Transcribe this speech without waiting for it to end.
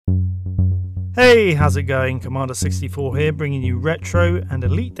Hey, how's it going? Commander64 here, bringing you retro and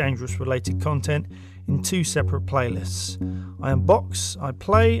Elite Dangerous related content in two separate playlists. I unbox, I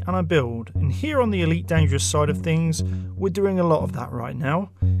play and I build, and here on the Elite Dangerous side of things, we're doing a lot of that right now.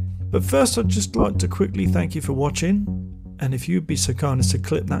 But first I'd just like to quickly thank you for watching, and if you'd be so kind as to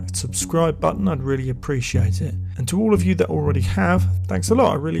click that subscribe button, I'd really appreciate it. And to all of you that already have, thanks a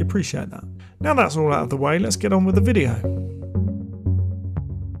lot, I really appreciate that. Now that's all out of the way, let's get on with the video.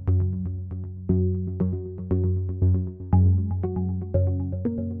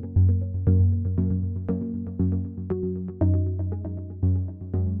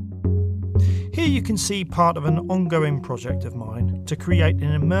 Here you can see part of an ongoing project of mine to create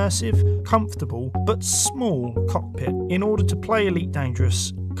an immersive, comfortable but small cockpit in order to play Elite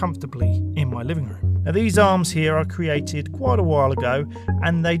Dangerous comfortably in my living room. Now these arms here I created quite a while ago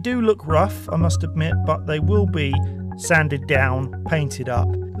and they do look rough, I must admit, but they will be sanded down, painted up,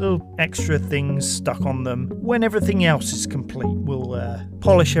 little extra things stuck on them. When everything else is complete, we'll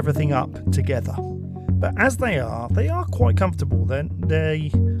polish everything up together. But as they are quite comfortable. They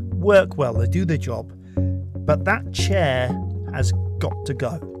work well, they do their job, but that chair has got to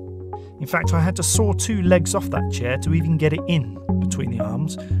go. In fact, I had to saw two legs off that chair to even get it in between the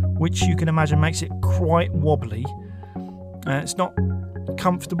arms, which you can imagine makes it quite wobbly. It's not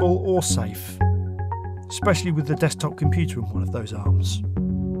comfortable or safe, especially with the desktop computer in one of those arms.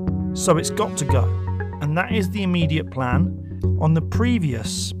 So it's got to go, and that is the immediate plan. On the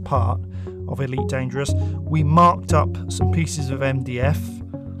previous part of Elite Dangerous, we marked up some pieces of MDF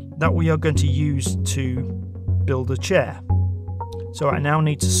that we are going to use to build a chair. So I now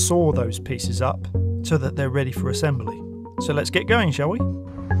need to saw those pieces up so that they're ready for assembly. So let's get going, shall we?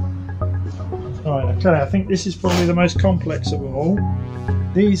 Alright, okay, I think this is probably the most complex of them all.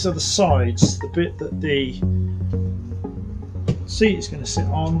 These are the sides, the bit that the seat is going to sit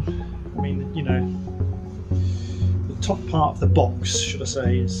on. I mean, you know, the top part of the box, should I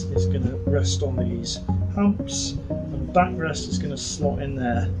say, is going to rest on these humps, and the backrest is going to slot in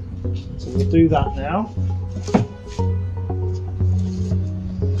there. So we'll do that now.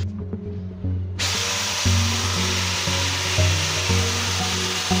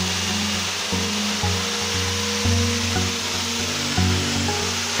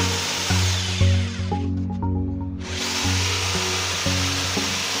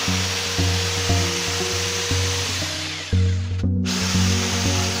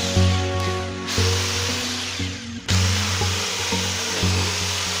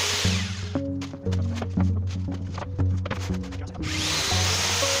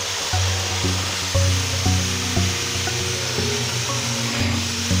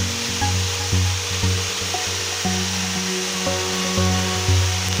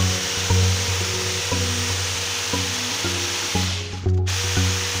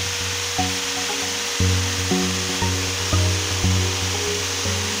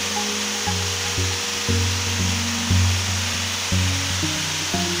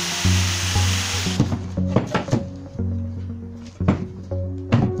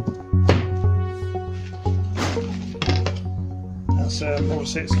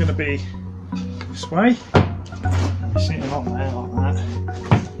 Obviously it's going to be this way. You're sitting on there like that.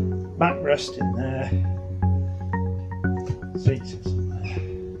 Backrest in there. Seat is in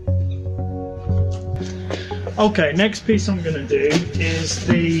there. Okay, next piece I'm going to do is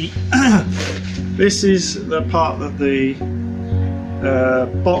the this is the part that the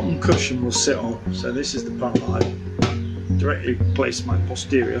bottom cushion will sit on. So this is the part that I directly place my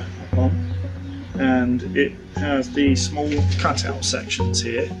posterior on. And it has these small cutout sections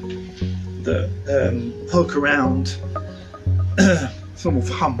here that hook around some of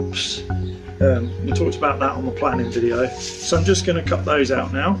the humps. We talked about that on the planning video, so I'm just going to cut those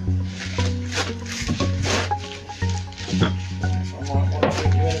out now. I might want to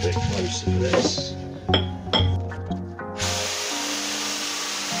bring you in a bit closer for this.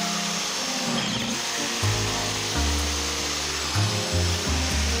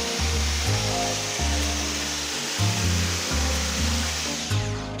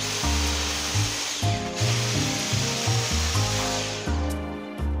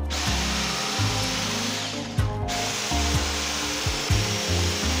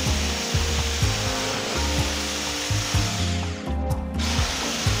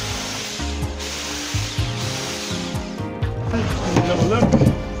 Have a look.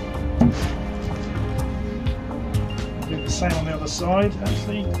 Do the same on the other side.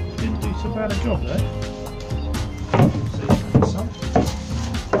 Actually, didn't do so bad a job there. See this up.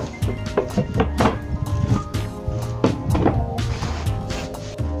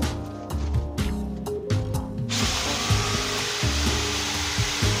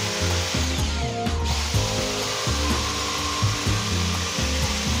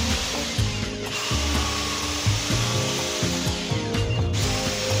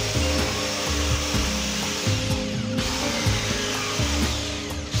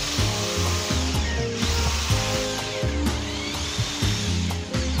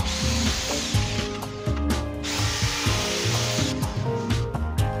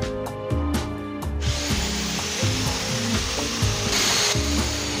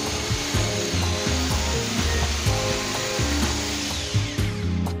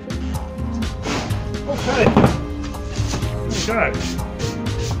 it. There you go.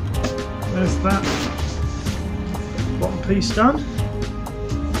 There's that bottom piece done.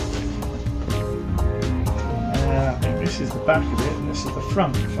 I think this is the back of it and this is the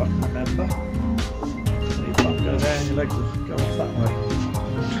front, if I can remember. So your bum go there and your legs will go off that way.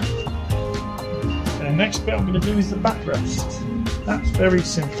 And the next bit I'm going to do is the backrest. That's very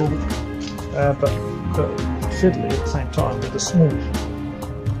simple, but fiddly at the same time with the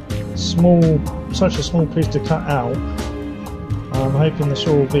such a small piece to cut out. I'm hoping this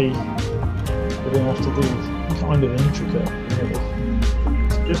will be good enough to do kind of intricate, really.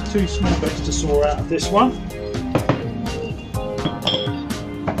 So just two small bits to saw out of this one.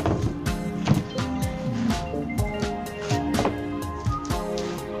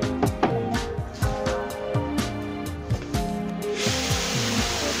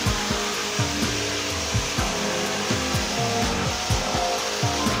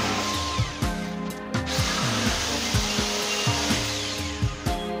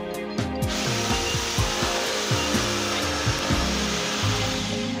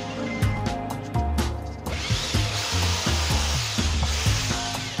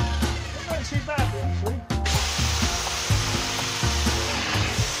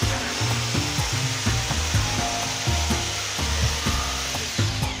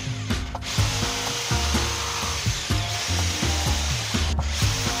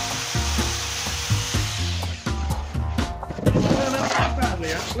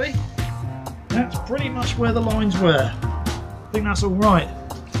 Actually, that's pretty much where the lines were. I think that's all right.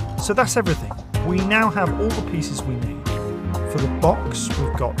 So that's everything. We now have all the pieces we need. For the box,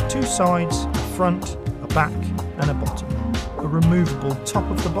 we've got two sides, a front, a back and a bottom. A removable top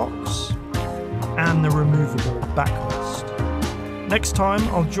of the box and the removable backrest. Next time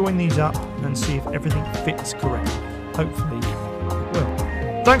I'll join these up and see if everything fits correctly. Hopefully it will.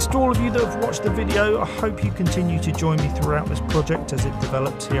 Thanks to all of you that have watched the video. I hope you continue to join me throughout this project as it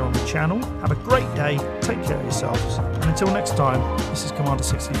develops here on the channel. Have a great day, take care of yourselves, and until next time, this is Commander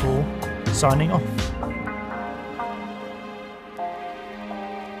 64 signing off.